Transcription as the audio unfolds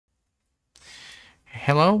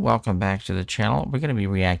Hello, welcome back to the channel. We're going to be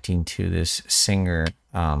reacting to this singer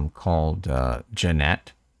called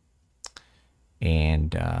Jeanette. And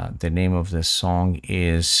the name of this song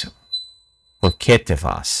is Porque Te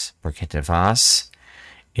Vas. Porque Te Vas.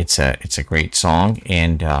 It's a great song,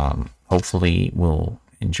 and hopefully we'll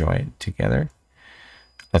enjoy it together.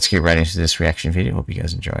 Let's get right into this reaction video. Hope you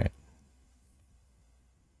guys enjoy it.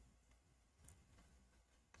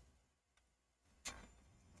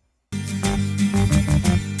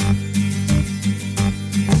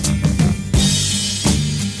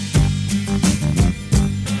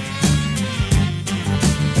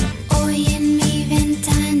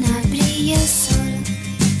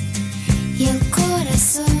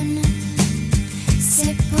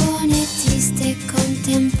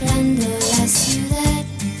 Contemplando la ciudad,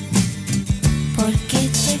 porque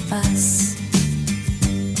te vas.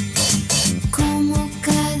 Como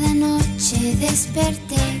cada noche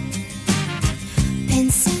desperté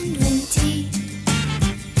pensando en ti,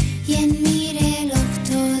 y en mi reloj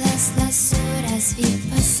todas las horas vi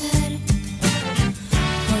pasar.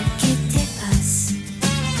 Porque te vas.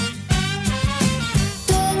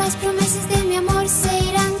 Todas las promesas de mi amor se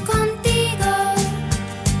irán contigo.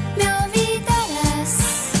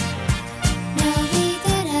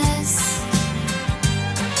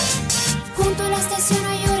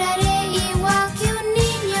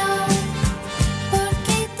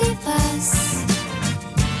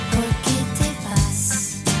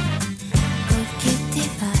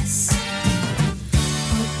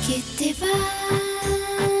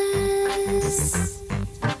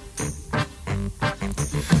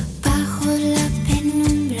 Bajo la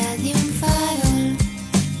penumbra de un farol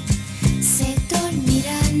se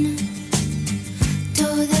dormirán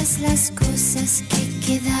todas las cosas que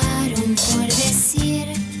quedaron por decir.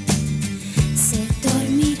 Se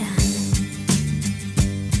dormirán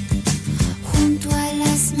junto a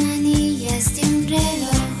las manillas de un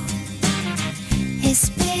reloj.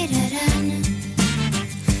 Esperarán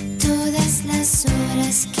todas las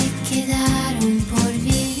horas que quedaron por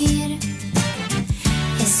vivir.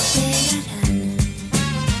 Esperarán.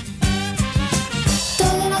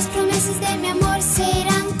 Todas las promesas de mi amor se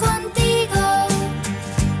irán contigo.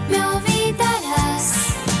 Me olvidarás.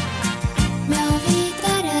 Me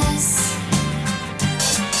olvidarás.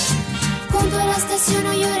 Junto a la estación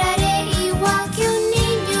no lloraré igual que un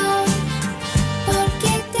niño.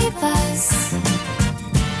 Porque te vas.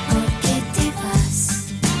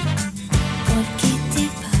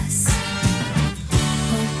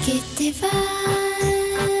 Te vas.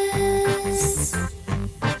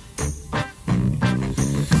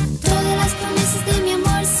 Todas las promesas de mi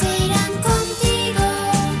amor se irán contigo.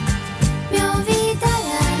 Me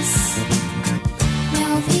olvidarás. Me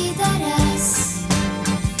olvidarás.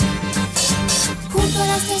 Junto a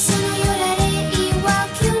la estación no lloraré igual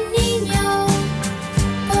que un niño.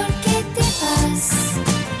 Porque te vas.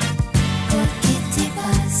 Porque te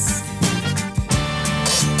vas.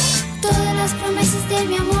 Todas las promesas de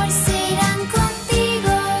mi amor se irán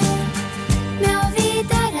contigo. Me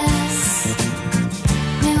olvidarás.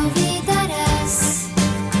 Me olvidarás.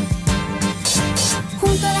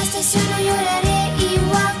 Junto a la estación no lloraré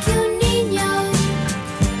igual que un niño.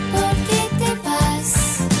 Porque te vas.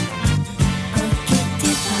 Porque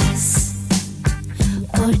te vas.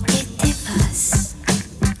 Porque te vas.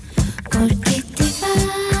 Porque te vas.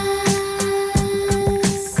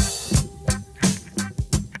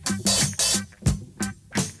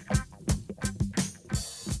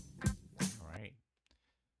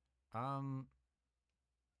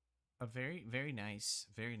 A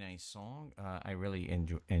very nice song. I really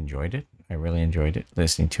enjoyed it. I really enjoyed it,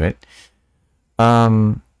 listening to it.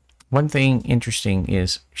 One thing interesting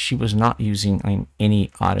is she was not using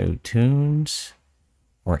any auto tunes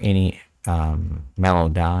or any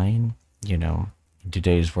melodyne. You know, in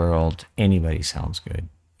today's world, anybody sounds good.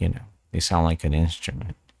 You know, they sound like an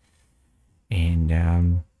instrument. And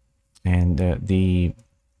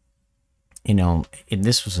you know,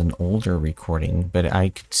 this was an older recording, but I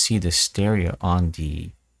could see the stereo on the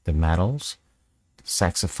metals,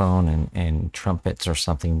 saxophone and trumpets or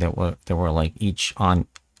something that were like each on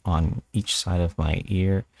each side of my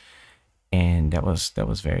ear, and that was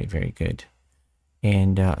very, very good.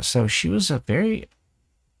 And so she was a very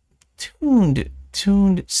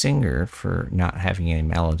tuned singer for not having any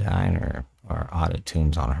melodyne or auto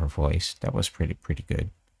tunes on her voice. That was pretty good.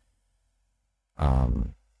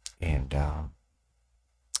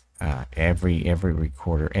 Every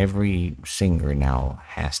recorder, every singer now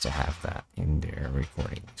has to have that in their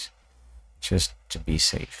recordings, just to be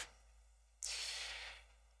safe.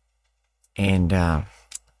 And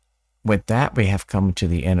with that, we have come to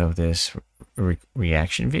the end of this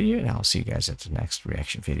reaction video, and I'll see you guys at the next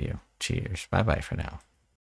reaction video. Cheers. Bye bye for now.